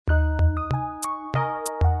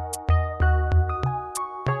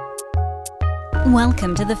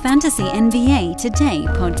Welcome to the Fantasy NBA Today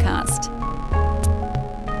podcast.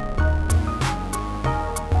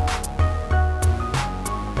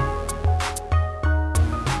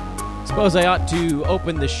 Suppose I ought to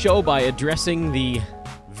open the show by addressing the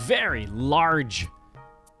very large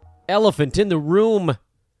elephant in the room.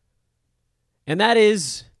 And that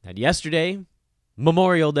is that yesterday,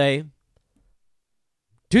 Memorial Day,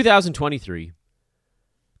 2023,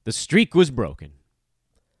 the streak was broken.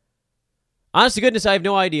 Honest to goodness, I have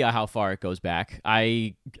no idea how far it goes back.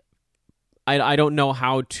 I don't know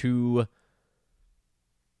how to...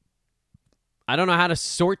 I don't know how to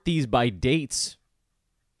sort these by dates.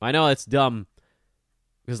 I know that's dumb.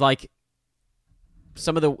 Because, like,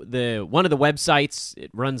 some of the one of the websites,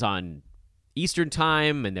 it runs on Eastern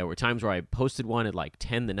time, and there were times where I posted one at, like,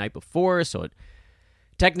 10 the night before, so it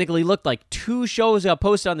technically looked like two shows got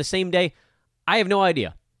posted on the same day. I have no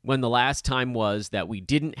idea when the last time was that we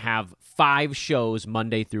didn't have 5 shows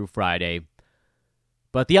Monday through Friday.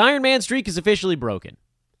 But the Iron Man streak is officially broken,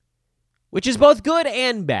 which is both good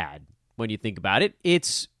and bad when you think about it.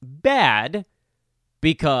 It's bad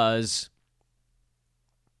because,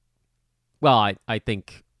 well, I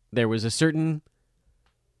think there was a certain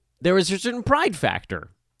pride factor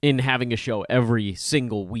in having a show every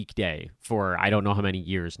single weekday for I don't know how many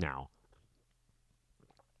years now.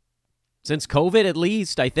 Since COVID, at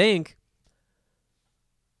least, I think.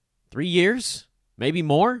 3 years, maybe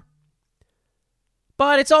more.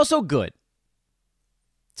 But it's also good.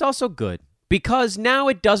 It's also good because now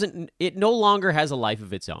it no longer has a life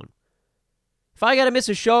of its own. If I got to miss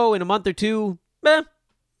a show in a month or two,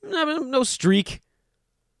 no streak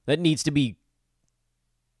that needs to be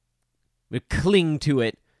cling to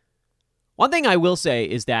it. One thing I will say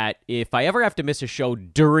is that if I ever have to miss a show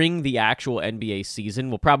during the actual NBA season,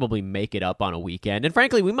 we'll probably make it up on a weekend. And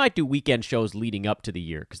frankly, we might do weekend shows leading up to the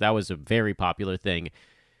year because that was a very popular thing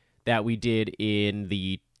that we did in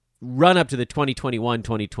the run-up to the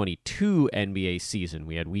 2021-2022 NBA season.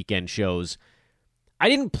 We had weekend shows. I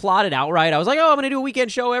didn't plot it out right. I was like, I'm going to do a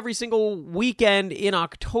weekend show every single weekend in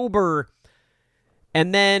October.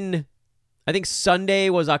 And then I think Sunday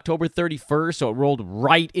was October 31st, so it rolled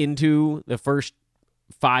right into the first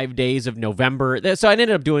 5 days of November. So I ended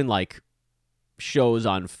up doing, like, shows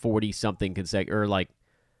on 40-something consecutive, or, like,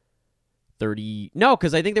 30... No,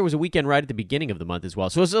 because I think there was a weekend right at the beginning of the month as well.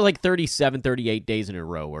 So it was, like, 37, 38 days in a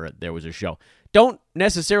row where there was a show. Don't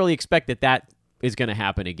necessarily expect that is going to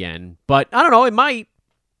happen again, but I don't know, it might.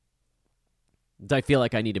 I feel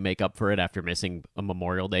like I need to make up for it after missing a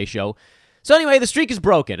Memorial Day show. So anyway, the streak is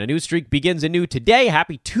broken. A new streak begins anew today.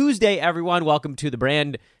 Happy Tuesday, everyone. Welcome to the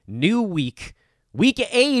brand new week. Week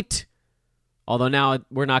 8. Although now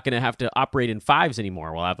we're not going to have to operate in 5s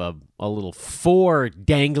anymore. We'll have a little 4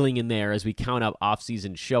 dangling in there as we count up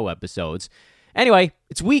off-season show episodes. Anyway,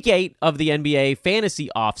 it's week 8 of the NBA fantasy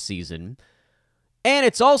off-season. And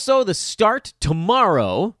it's also the start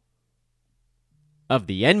tomorrow of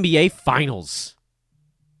the NBA Finals.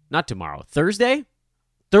 Not tomorrow. Thursday,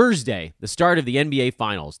 the start of the NBA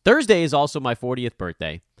Finals. Thursday is also my 40th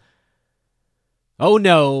birthday. Oh,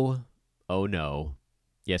 no. Oh, no.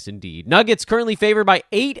 Yes, indeed. Nuggets currently favored by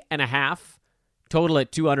 8.5. Total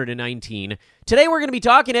at 219. Today we're going to be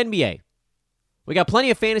talking NBA. We got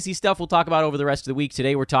plenty of fantasy stuff we'll talk about over the rest of the week.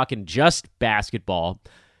 Today we're talking just basketball.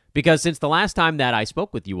 Because since the last time that I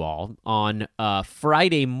spoke with you all on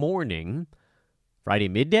Friday morning, Friday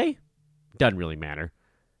midday? Doesn't really matter.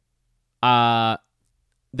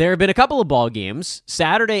 There have been a couple of ball games,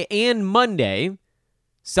 Saturday and Monday.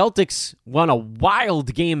 Celtics won a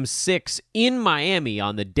wild Game 6 in Miami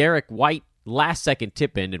on the Derek White last-second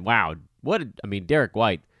tip-in, and wow, Derek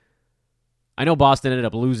White. I know Boston ended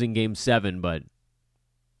up losing Game 7, but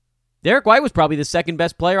Derek White was probably the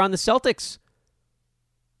second-best player on the Celtics,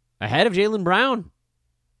 ahead of Jaylen Brown.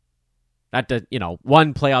 Not to,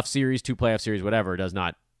 one playoff series, 2 playoff series, whatever, does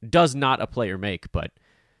not a player make, but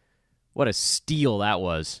what a steal that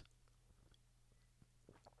was.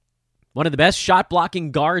 One of the best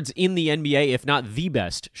shot-blocking guards in the NBA, if not the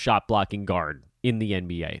best shot-blocking guard in the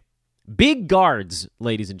NBA. Big guards,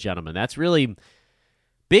 ladies and gentlemen. That's really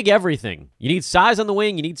big everything. You need size on the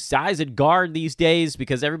wing. You need size at guard these days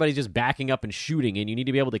because everybody's just backing up and shooting, and you need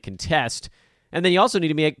to be able to contest. And then you also need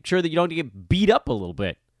to make sure that you don't get beat up a little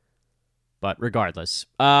bit. But regardless.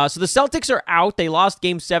 So the Celtics are out. They lost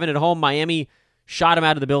Game 7 at home. Miami shot him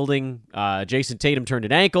out of the building. Jason Tatum turned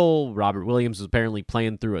an ankle. Robert Williams was apparently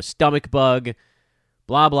playing through a stomach bug.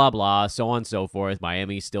 Blah, blah, blah, so on and so forth.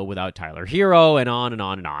 Miami still without Tyler Hero, and on and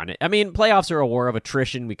on and on. I mean, playoffs are a war of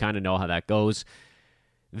attrition. We kind of know how that goes.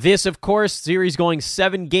 This, of course, series going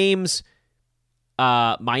 7 games.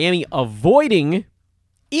 Miami avoiding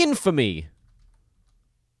infamy.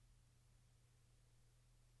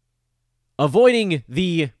 Avoiding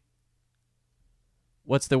the,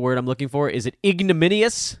 what's the word I'm looking for? Is it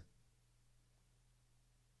ignominious?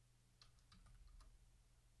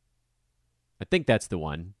 I think that's the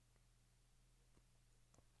one.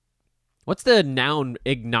 What's the noun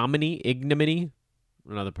ignominy? Ignominy? I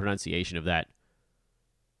don't know the pronunciation of that.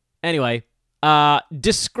 Anyway,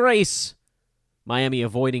 disgrace. Miami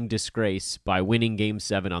avoiding disgrace by winning Game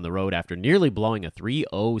 7 on the road after nearly blowing a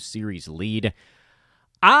 3-0 series lead.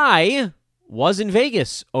 I was in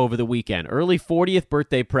Vegas over the weekend. Early 40th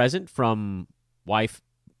birthday present from wife,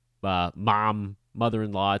 mom,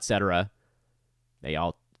 mother-in-law, etc.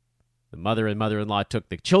 The mother and mother-in-law took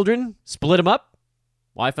the children, split them up.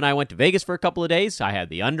 Wife and I went to Vegas for a couple of days. I had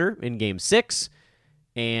the under in Game 6,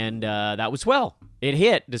 and that was swell. It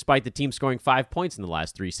hit, despite the team scoring 5 points in the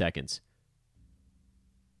last 3 seconds.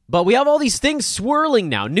 But we have all these things swirling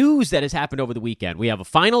now. News that has happened over the weekend. We have a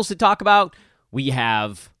finals to talk about. We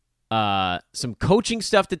have some coaching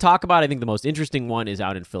stuff to talk about. I think the most interesting one is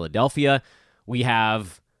out in Philadelphia. We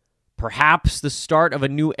have perhaps the start of a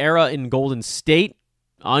new era in Golden State.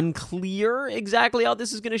 Unclear exactly how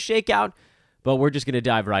this is going to shake out, but we're just going to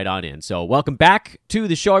dive right on in. So welcome back to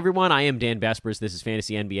the show, everyone. I am Dan Vespers. This is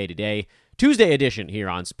Fantasy NBA Today, Tuesday edition here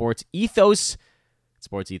on Sports Ethos.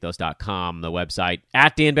 SportsEthos.com, the website.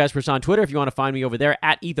 At Dan Vespers on Twitter if you want to find me over there.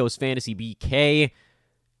 At EthosFantasyBK.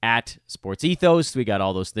 At Sports Ethos. We got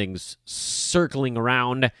all those things circling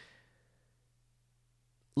around.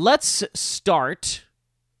 Let's start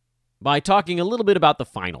by talking a little bit about the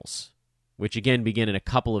finals, which again begin in a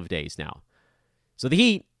couple of days now. So the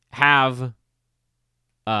Heat have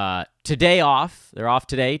today off. They're off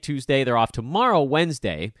today, Tuesday. They're off tomorrow,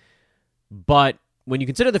 Wednesday. But when you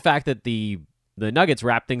consider the fact that the Nuggets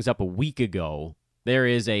wrapped things up a week ago, there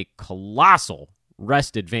is a colossal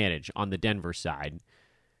rest advantage on the Denver side.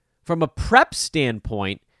 From a prep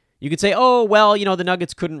standpoint, you could say, oh, well, the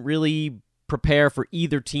Nuggets couldn't really prepare for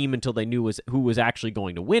either team until they knew who was actually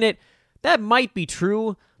going to win it. That might be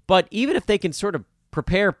true, but even if they can sort of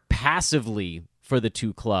prepare passively for the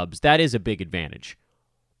two clubs, that is a big advantage.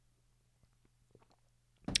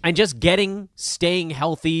 And just staying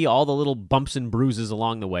healthy, all the little bumps and bruises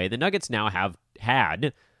along the way, the Nuggets now have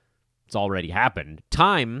had, it's already happened,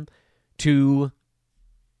 time to,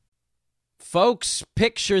 folks,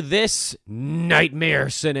 picture this nightmare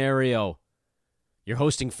scenario. You're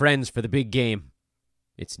hosting friends for the big game.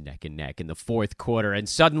 It's neck and neck in the fourth quarter, and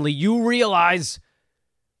suddenly you realize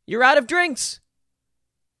you're out of drinks.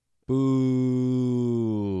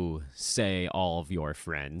 Boo, say all of your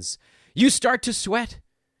friends. You start to sweat.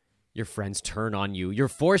 Your friends turn on you. You're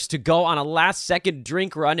forced to go on a last-second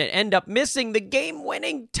drink run and end up missing the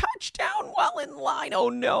game-winning touchdown while in line. Oh,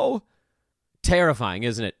 no. Terrifying,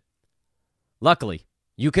 isn't it? Luckily,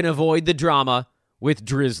 you can avoid the drama with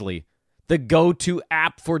Drizzly, the go-to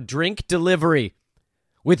app for drink delivery.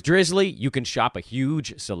 With Drizzly, you can shop a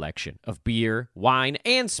huge selection of beer, wine,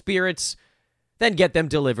 and spirits, then get them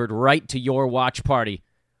delivered right to your watch party.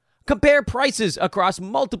 Compare prices across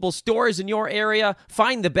multiple stores in your area,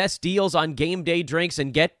 find the best deals on game day drinks,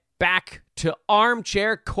 and get back to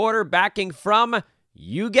armchair quarterbacking from,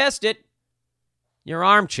 you guessed it, your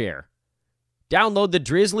armchair. Download the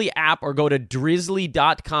Drizzly app or go to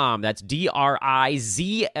drizzly.com. That's DRIZLY.com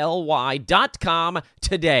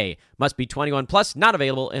today. Must be 21 plus, not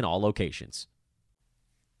available in all locations.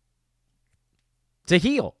 To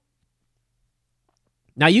heal.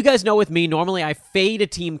 Now, you guys know with me, normally I fade a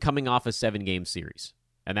team coming off a 7-game series.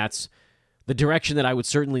 And that's the direction that I would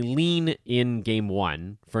certainly lean in Game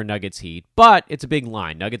 1 for Nuggets Heat. But it's a big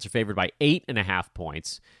line. Nuggets are favored by 8.5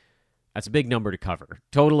 points. That's a big number to cover.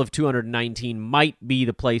 Total of 219 might be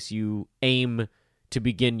the place you aim to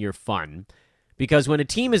begin your fun. Because when a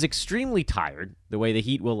team is extremely tired, the way the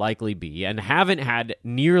Heat will likely be, and haven't had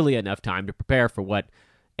nearly enough time to prepare for what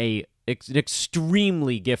an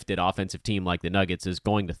extremely gifted offensive team like the Nuggets is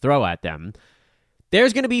going to throw at them,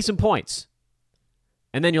 there's going to be some points.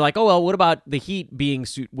 And then you're like, oh, well, what about the Heat being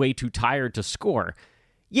way too tired to score?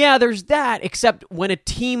 Yeah, there's that, except when a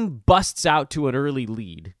team busts out to an early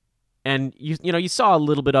lead. And you saw a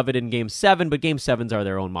little bit of it in Game 7, but Game 7s are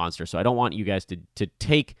their own monster, so I don't want you guys to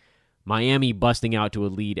take Miami busting out to a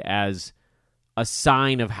lead as a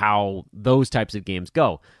sign of how those types of games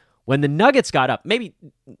go. When the Nuggets got up, maybe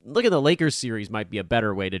look at the Lakers series might be a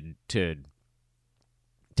better way to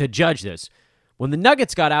judge this. When the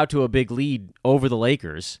Nuggets got out to a big lead over the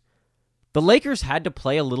Lakers had to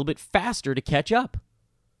play a little bit faster to catch up.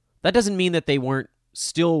 That doesn't mean that they weren't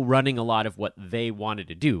still running a lot of what they wanted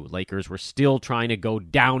to do. Lakers were still trying to go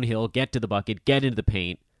downhill, get to the bucket, get into the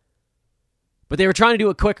paint, but they were trying to do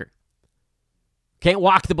it quicker. Can't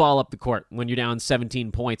walk the ball up the court when you're down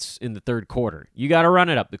 17 points in the third quarter. You got to run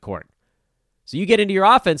it up the court. So you get into your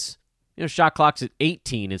offense, shot clock's at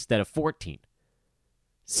 18 instead of 14.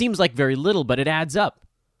 Seems like very little, but it adds up.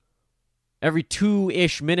 Every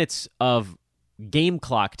 2-ish minutes of game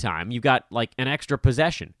clock time, you've got like an extra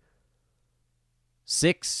possession.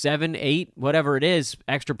 6, 7, 8, whatever it is,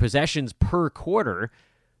 extra possessions per quarter.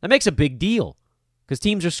 That makes a big deal because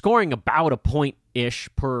teams are scoring about a point-ish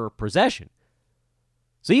per possession.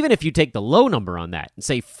 So even if you take the low number on that and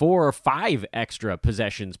say 4 or 5 extra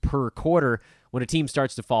possessions per quarter when a team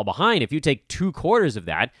starts to fall behind, if you take 2 quarters of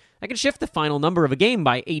that, that can shift the final number of a game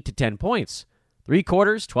by 8 to 10 points. 3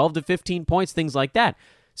 quarters, 12 to 15 points, things like that.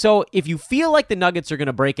 So if you feel like the Nuggets are going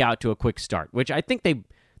to break out to a quick start, which I think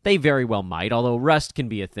they very well might, although rust can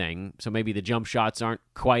be a thing, so maybe the jump shots aren't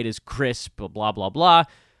quite as crisp, blah, blah, blah.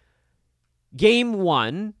 Game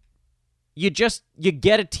 1... You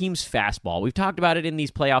get a team's fastball. We've talked about it in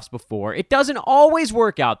these playoffs before. It doesn't always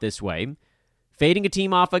work out this way. Fading a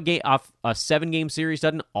team off a 7-game series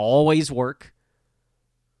doesn't always work.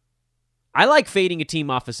 I like fading a team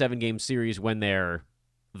off a 7-game series when they're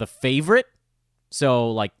the favorite. So,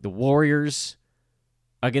 like the Warriors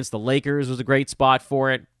against the Lakers was a great spot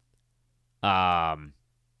for it. There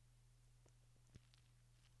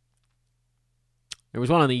was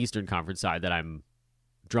one on the Eastern Conference side that I'm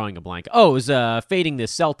drawing a blank. Oh, it was fading the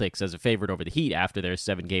Celtics as a favorite over the Heat after their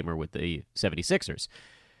 7-gamer with the 76ers.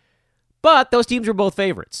 But those teams were both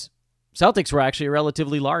favorites. Celtics were actually a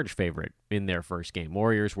relatively large favorite in their first game.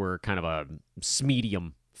 Warriors were kind of a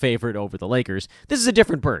medium favorite over the Lakers. This is a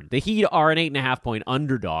different bird. The Heat are an 8.5-point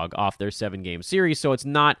underdog off their 7-game series, so it's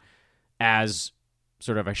not as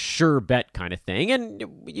sort of a sure bet kind of thing. And,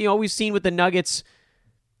 we've seen with the Nuggets,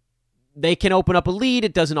 they can open up a lead.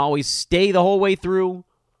 It doesn't always stay the whole way through.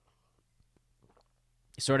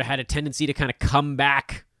 Sort of had a tendency to kind of come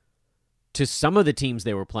back to some of the teams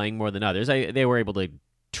they were playing more than others. They were able to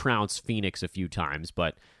trounce Phoenix a few times,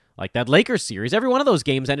 but like that Lakers series, every one of those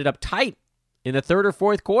games ended up tight in the third or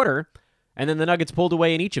fourth quarter, and then the Nuggets pulled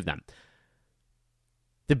away in each of them.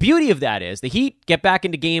 The beauty of that is the Heat get back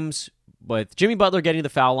into games with Jimmy Butler getting the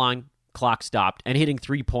foul line, clock stopped, and hitting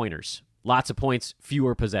 3-pointers. Lots of points,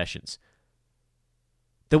 fewer possessions.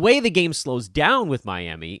 The way the game slows down with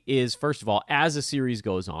Miami is, first of all, as a series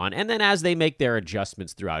goes on, and then as they make their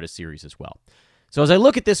adjustments throughout a series as well. So as I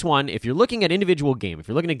look at this one, if you're looking at individual game, if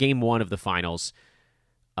you're looking at game 1 of the finals,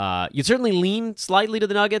 you'd certainly lean slightly to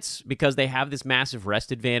the Nuggets because they have this massive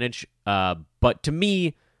rest advantage. But to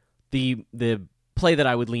me, the play that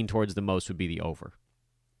I would lean towards the most would be the over.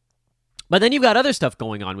 But then you've got other stuff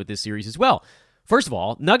going on with this series as well. First of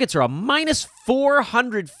all, Nuggets are a minus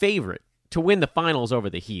 400 favorite to win the finals over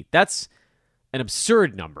the Heat. That's an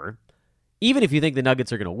absurd number. Even if you think the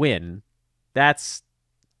Nuggets are going to win, that's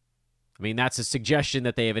a suggestion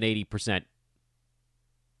that they have an 80%,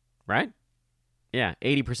 right? Yeah,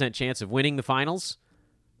 80% chance of winning the finals.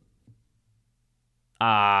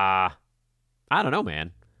 I don't know,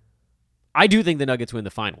 man. I do think the Nuggets win the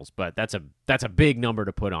finals, but that's a big number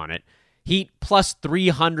to put on it. Heat plus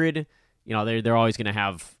 300, they're always going to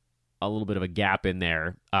have a little bit of a gap in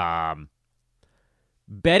there.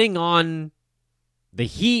 Betting on the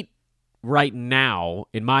Heat right now,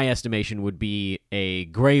 in my estimation, would be a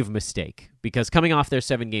grave mistake because coming off their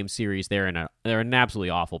 7-game series, they're in an absolutely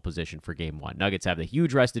awful position for Game 1. Nuggets have the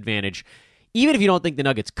huge rest advantage. Even if you don't think the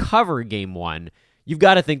Nuggets cover Game 1, you've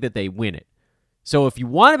got to think that they win it. So if you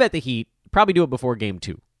want to bet the Heat, probably do it before Game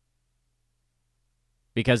 2.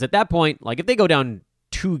 Because at that point, like if they go down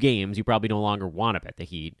 2 games, you probably no longer want to bet the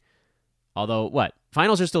Heat. Although,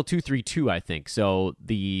 finals are still 2-3-2, I think. So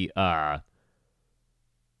the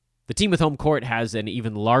team with home court has an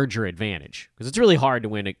even larger advantage because it's really hard to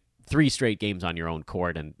win 3 straight games on your own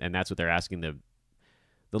court, and that's what they're asking the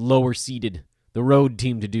lower-seeded, the road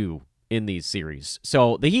team to do in these series.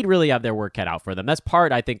 So the Heat really have their work cut out for them. That's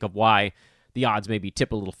part, I think, of why the odds maybe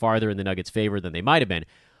tip a little farther in the Nuggets' favor than they might have been.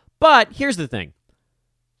 But here's the thing.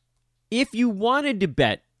 If you wanted to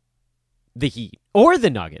bet the Heat or the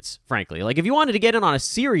Nuggets, frankly, like if you wanted to get in on a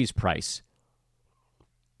series price,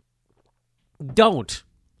 don't.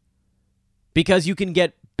 Because you can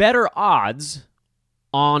get better odds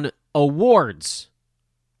on awards,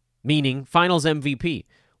 meaning finals MVP,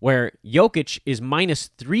 where Jokic is minus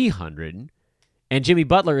 300 and Jimmy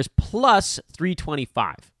Butler is plus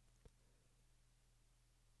 325.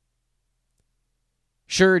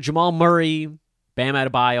 Sure, Jamal Murray, Bam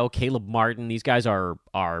Adebayo, Caleb Martin, these guys are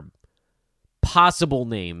possible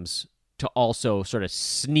names to also sort of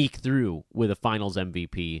sneak through with a Finals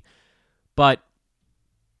MVP. But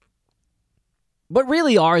what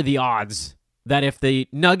really are the odds that if the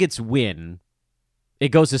Nuggets win, it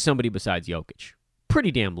goes to somebody besides Jokic?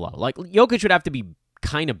 Pretty damn low. Like, Jokic would have to be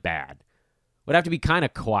kind of bad. Would have to be kind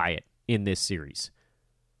of quiet in this series.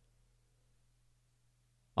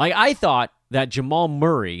 Like, I thought that Jamal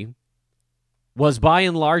Murray was by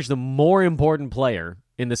and large the more important player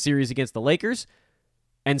in the series against the Lakers,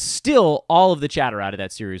 and still all of the chatter out of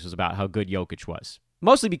that series was about how good Jokic was.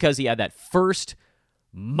 Mostly because he had that first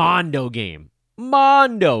Mondo game.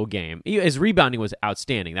 His rebounding was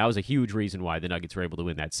outstanding. That was a huge reason why the Nuggets were able to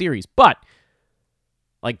win that series. But,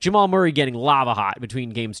 like, Jamal Murray getting lava hot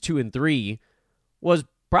between games 2 and 3 was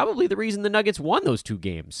probably the reason the Nuggets won those 2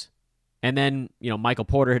 games. And then, Michael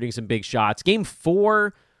Porter hitting some big shots. Game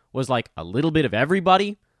 4 was like a little bit of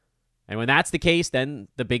everybody. And when that's the case, then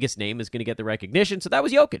the biggest name is going to get the recognition. So that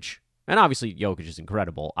was Jokic. And obviously, Jokic is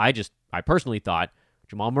incredible. I personally thought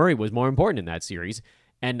Jamal Murray was more important in that series.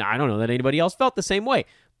 And I don't know that anybody else felt the same way.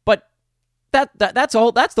 But that's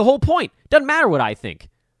the whole point. Doesn't matter what I think.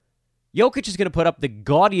 Jokic is going to put up the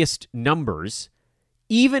gaudiest numbers,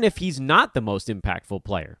 even if he's not the most impactful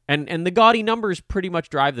player. And the gaudy numbers pretty much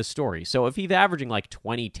drive the story. So if he's averaging like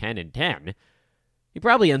 20, 10, and 10, he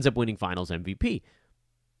probably ends up winning Finals MVP.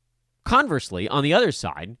 Conversely, on the other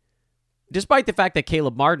side, despite the fact that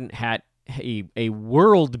Caleb Martin had a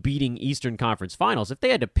world-beating Eastern Conference Finals, if they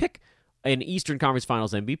had to pick an Eastern Conference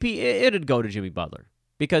Finals MVP, it'd go to Jimmy Butler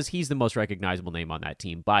because he's the most recognizable name on that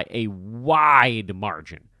team by a wide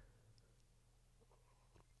margin.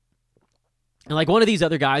 And like one of these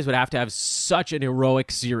other guys would have to have such an heroic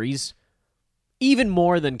series, even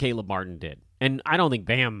more than Caleb Martin did. And I don't think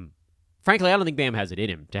Bam has it in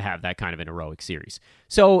him to have that kind of an heroic series.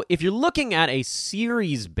 So if you're looking at a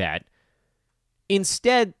series bet,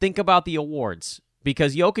 instead think about the awards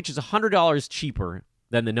because Jokic is $100 cheaper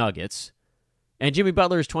than the Nuggets, and Jimmy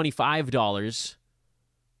Butler is $25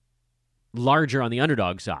 larger on the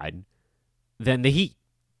underdog side than the Heat.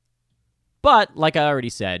 But, like I already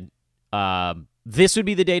said, this would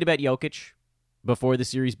be the day to bet Jokic before the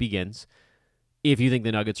series begins if you think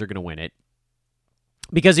the Nuggets are going to win it.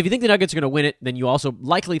 Because if you think the Nuggets are going to win it, then you also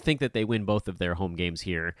likely think that they win both of their home games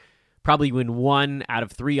here. Probably win 1 out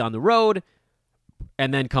of 3 on the road,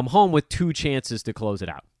 and then come home with 2 chances to close it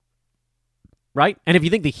out. Right? And if you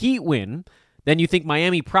think the Heat win, then you think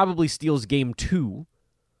Miami probably steals game 2,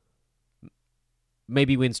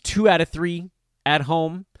 maybe wins 2 out of 3 at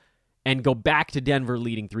home, and go back to Denver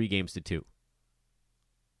leading 3-2.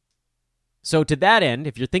 So to that end,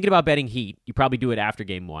 if you're thinking about betting Heat, you probably do it after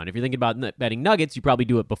game 1. If you're thinking about betting Nuggets, you probably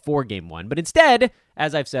do it before game 1. But instead,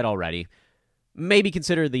 as I've said already, maybe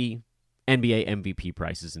consider the NBA MVP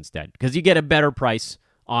prices instead, because you get a better price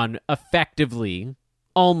on effectively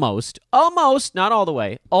almost, not all the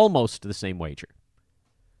way, almost the same wager.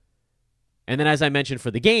 And then as I mentioned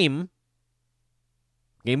for the game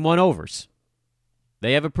 1 overs.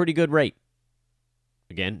 They have a pretty good rate.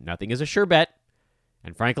 Again, nothing is a sure bet.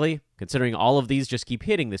 And frankly, considering all of these just keep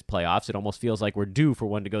hitting this playoffs, it almost feels like we're due for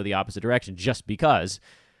one to go the opposite direction just because.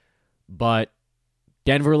 But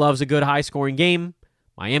Denver loves a good high-scoring game.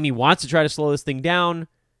 Miami wants to try to slow this thing down.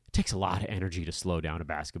 It takes a lot of energy to slow down a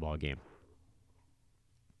basketball game.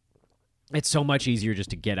 It's so much easier just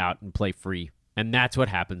to get out and play free. And that's what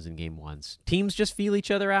happens in game 1s. Teams just feel each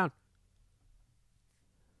other out.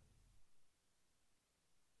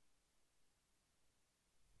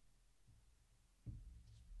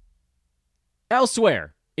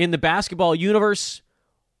 Elsewhere in the basketball universe,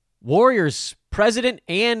 Warriors president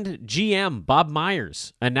and GM Bob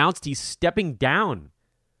Myers announced he's stepping down.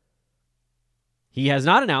 He has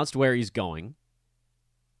not announced where he's going.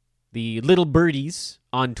 The little birdies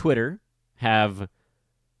on Twitter have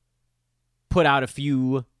put out a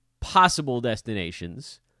few possible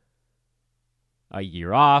destinations. A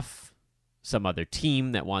year off, some other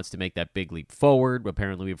team that wants to make that big leap forward.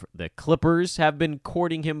 Apparently, the Clippers have been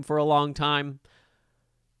courting him for a long time.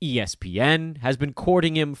 ESPN has been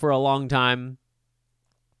courting him for a long time.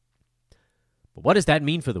 But what does that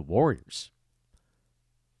mean for the Warriors?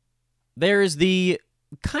 There's the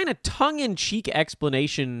kind of tongue-in-cheek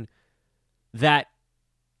explanation that,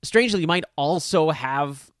 strangely, might also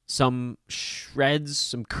have some shreds,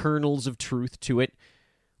 some kernels of truth to it,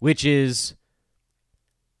 which is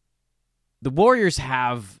the Warriors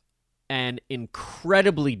have an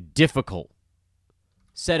incredibly difficult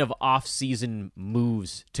set of off-season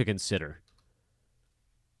moves to consider.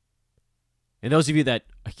 And those of you that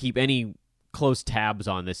keep any close tabs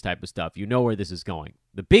on this type of stuff, you know where this is going.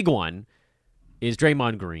 The big one is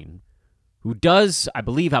Draymond Green, who does, I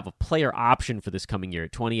believe, have a player option for this coming year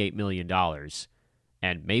at $28 million.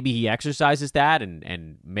 And maybe he exercises that,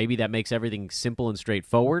 and maybe that makes everything simple and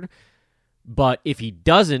straightforward. But if he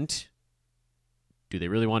doesn't, do they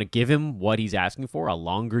really want to give him what he's asking for, a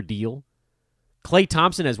longer deal? Klay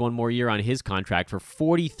Thompson has one more year on his contract for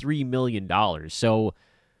 $43 million. So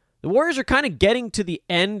the Warriors are kind of getting to the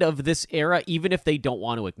end of this era, even if they don't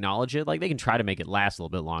want to acknowledge it. Like, they can try to make it last a little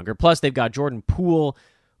bit longer. Plus, they've got Jordan Poole,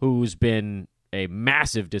 who's been a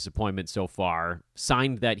massive disappointment so far,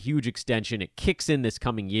 signed that huge extension. It kicks in this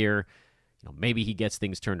coming year. Maybe he gets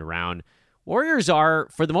things turned around. Warriors are,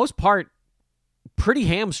 for the most part, pretty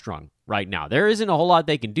hamstrung right now. There isn't a whole lot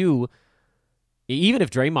they can do, even if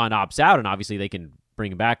Draymond opts out, and obviously they can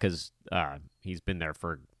bring him back because he's been there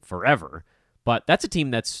for forever. But that's a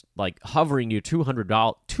team that's like hovering near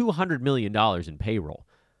 $200 million in payroll.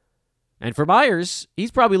 And for Myers,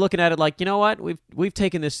 he's probably looking at it like, you know what? We've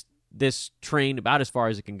taken this train about as far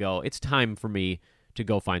as it can go. It's time for me to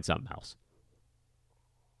go find something else.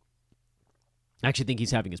 I actually think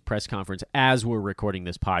he's having his press conference as we're recording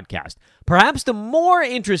this podcast. Perhaps the more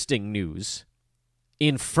interesting news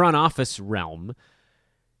in front office realm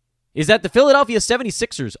is that the Philadelphia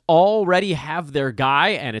 76ers already have their guy,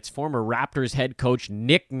 and it's former Raptors head coach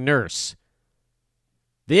Nick Nurse.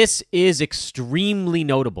 This is extremely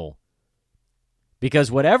notable because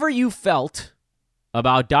whatever you felt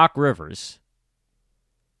about Doc Rivers,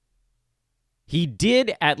 he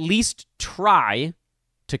did at least try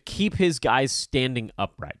to keep his guys standing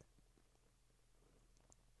upright.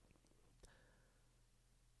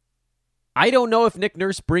 I don't know if Nick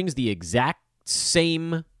Nurse brings the exact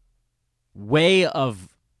same way of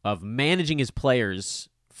managing his players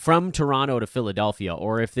from Toronto to Philadelphia,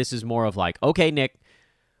 or if this is more of like, okay, Nick,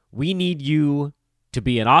 we need you to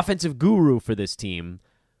be an offensive guru for this team,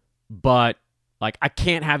 but like I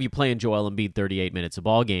can't have you playing Joel Embiid 38 minutes a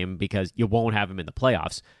ball game because you won't have him in the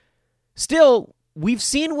playoffs. Still, we've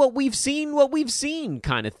seen what we've seen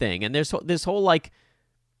kind of thing. And there's this whole like,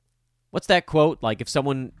 what's that quote? Like if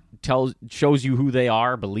someone shows you who they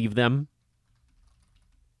are, believe them.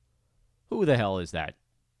 Who the hell is that?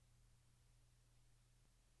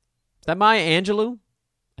 Is that Maya Angelou?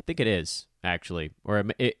 I think it is, actually. Or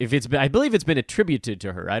if it's been, I believe it's been attributed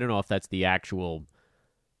to her. I don't know if that's the actual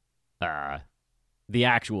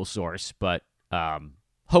source, but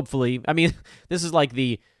hopefully, I mean, this is like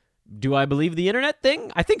the do I believe the internet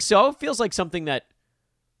thing? I think so. It feels like something that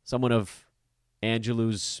someone of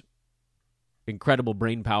Angelou's incredible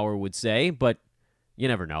brain power would say, but you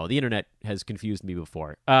never know. The internet has confused me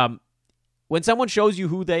before. When someone shows you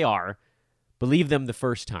who they are, believe them the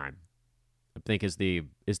first time, I think is the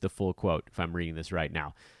full quote, if I'm reading this right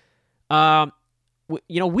now.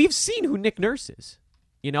 We've seen who Nick Nurse is.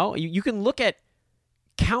 You can look at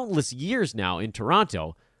countless years now in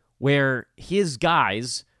Toronto where his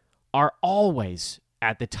guys are always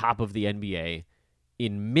at the top of the NBA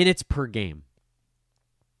in minutes per game.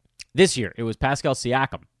 This year, it was Pascal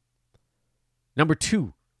Siakam. Number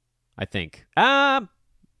 2, I think.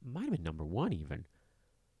 Might have been number 1 even.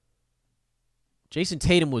 Jason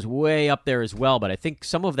Tatum was way up there as well, but I think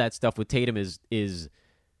some of that stuff with Tatum is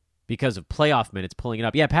because of playoff minutes pulling it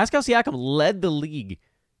up. Yeah, Pascal Siakam led the league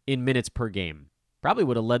in minutes per game. Probably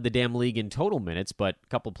would have led the damn league in total minutes, but a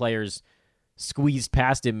couple players squeezed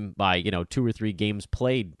past him by, 2 or 3 games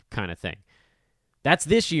played kind of thing. That's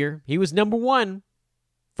this year. He was number 1.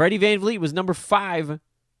 Freddie VanVleet was number 5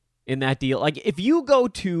 in that deal. Like, if you go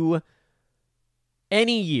to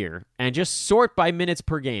any year and just sort by minutes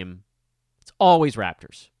per game, it's always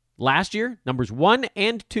Raptors. Last year, numbers 1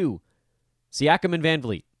 and 2, Siakam and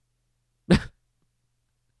VanVleet.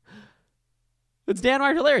 It's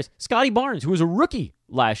downright hilarious. Scotty Barnes, who was a rookie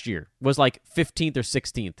last year, was like 15th or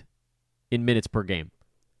 16th in minutes per game.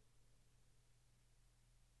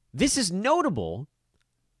 This is notable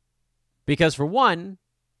because, for one,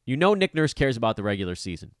 Nick Nurse cares about the regular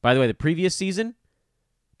season. By the way, the previous season,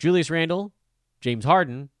 Julius Randle, James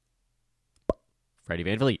Harden, Freddie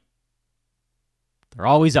VanVleet. They're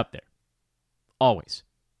always up there. Always.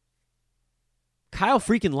 Kyle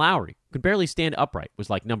freaking Lowry could barely stand upright, was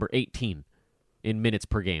like number 18 in minutes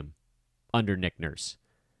per game under Nick Nurse.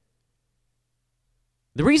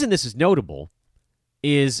 The reason this is notable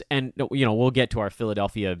is, and we'll get to our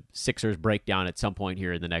Philadelphia Sixers breakdown at some point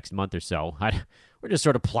here in the next month or so. We're just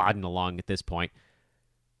sort of plodding along at this point.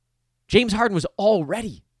 James Harden was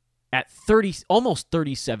already at almost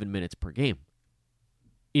 37 minutes per game.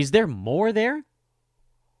 Is there more there?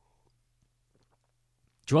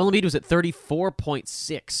 Joel Embiid was at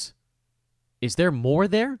 34.6. Is there more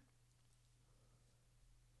there?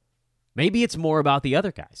 Maybe it's more about the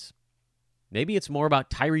other guys. Maybe it's more about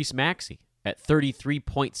Tyrese Maxey at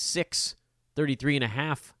 33.6,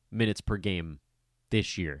 33.5 minutes per game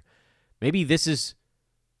this year. Maybe this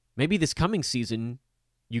coming season,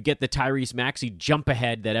 you get the Tyrese Maxey jump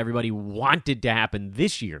ahead that everybody wanted to happen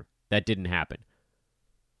this year that didn't happen.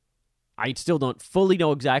 I still don't fully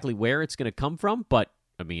know exactly where it's going to come from, but,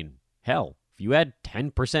 I mean, hell, if you add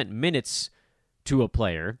 10% minutes to a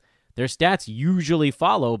player, their stats usually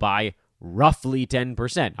follow by roughly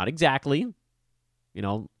 10%. Not exactly. You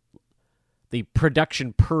know, the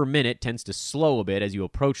production per minute tends to slow a bit as you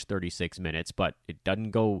approach 36 minutes, but it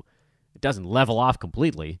doesn't level off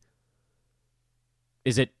completely.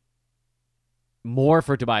 Is it more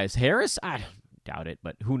for Tobias Harris? I doubt it,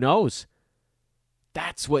 but who knows?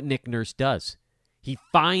 That's what Nick Nurse does. He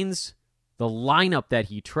finds the lineup that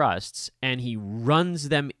he trusts, and he runs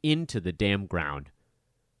them into the damn ground.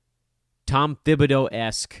 Tom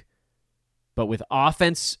Thibodeau-esque, but with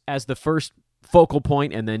offense as the first focal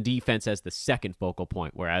point and then defense as the second focal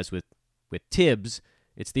point, whereas with Tibbs,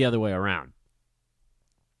 it's the other way around.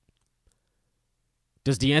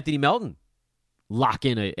 Does DeAnthony Melton lock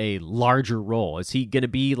in a larger role? Is he going to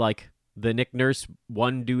be like the Nick Nurse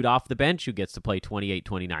one dude off the bench who gets to play 28,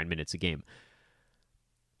 29 minutes a game?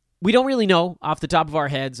 We don't really know off the top of our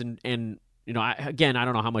heads, and you know, I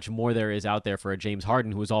don't know how much more there is out there for a James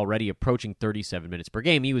Harden who is already approaching 37 minutes per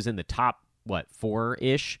game. He was in the top,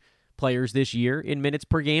 4-ish players this year in minutes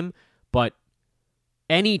per game, but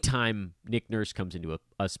anytime Nick Nurse comes into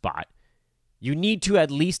a spot, you need to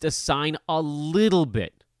at least assign a little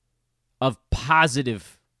bit of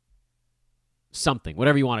positive something,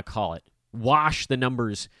 whatever you want to call it. Wash the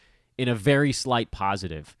numbers in a very slight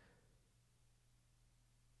positive.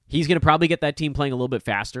 He's going to probably get that team playing a little bit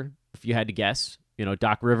faster, if you had to guess. You know,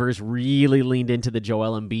 Doc Rivers really leaned into the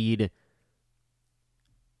Joel Embiid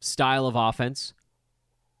style of offense,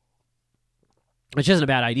 which isn't a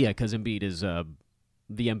bad idea because Embiid is the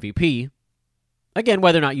MVP. Again,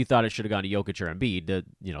 whether or not you thought it should have gone to Jokic or Embiid,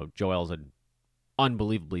 Joel's an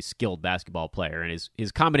unbelievably skilled basketball player, and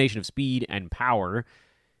his combination of speed and power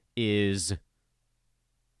is...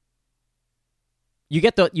 You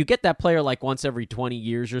get that player like once every 20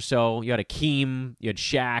 years or so. You had Akeem, you had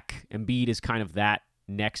Shaq. Embiid is kind of that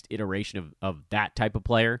next iteration of that type of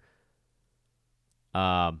player.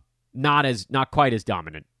 Not quite as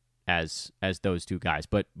dominant as those two guys,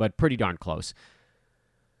 but pretty darn close.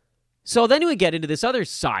 So then we get into this other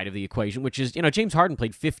side of the equation, which is, James Harden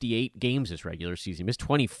played 58 games this regular season. He missed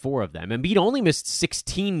 24 of them. Embiid only missed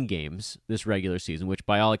 16 games this regular season, which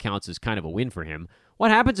by all accounts is kind of a win for him. What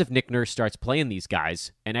happens if Nick Nurse starts playing these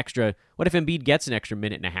guys what if Embiid gets an extra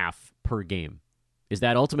minute and a half per game? Is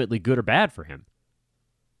that ultimately good or bad for him?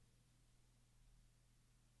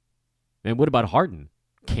 And what about Harden?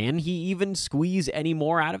 Can he even squeeze any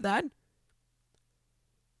more out of that?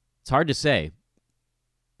 It's hard to say.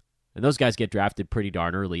 And those guys get drafted pretty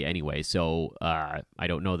darn early anyway, so I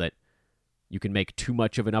don't know that you can make too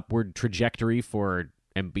much of an upward trajectory for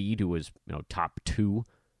Embiid, who was top 2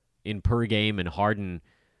 in per game, and Harden,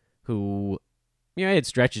 who had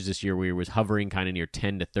stretches this year where he was hovering kind of near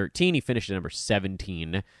 10 to 13. He finished at number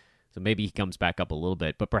 17, so maybe he comes back up a little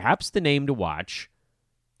bit. But perhaps the name to watch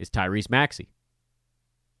is Tyrese Maxey.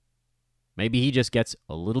 Maybe he just gets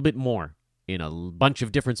a little bit more in a bunch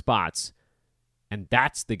of different spots, and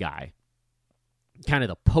that's the guy, kind of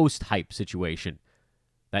the post-hype situation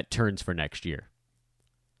that turns for next year.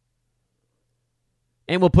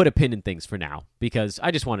 And we'll put a pin in things for now, because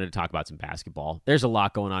I just wanted to talk about some basketball. There's a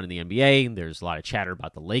lot going on in the NBA. There's a lot of chatter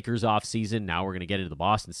about the Lakers offseason. Now we're going to get into the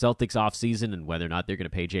Boston Celtics offseason and whether or not they're going to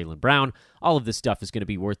pay Jaylen Brown. All of this stuff is going to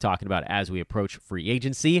be worth talking about as we approach free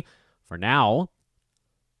agency. For now,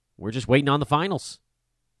 we're just waiting on the finals.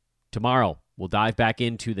 Tomorrow, we'll dive back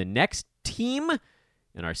into the next team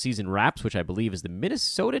in our season wraps, which I believe is the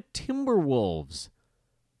Minnesota Timberwolves.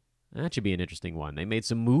 That should be an interesting one. They made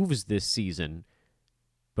some moves this season,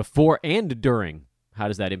 before and during. How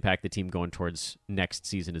does that impact the team going towards next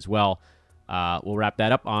season as well? We'll wrap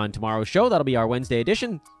that up on tomorrow's show. That'll be our Wednesday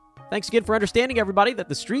edition. Thanks again for understanding, everybody, that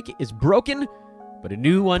the streak is broken, but a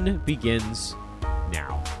new one begins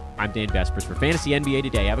now. I'm Dan Vespers for Fantasy NBA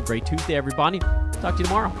Today. Have a great Tuesday, everybody. Talk to you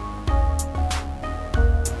tomorrow.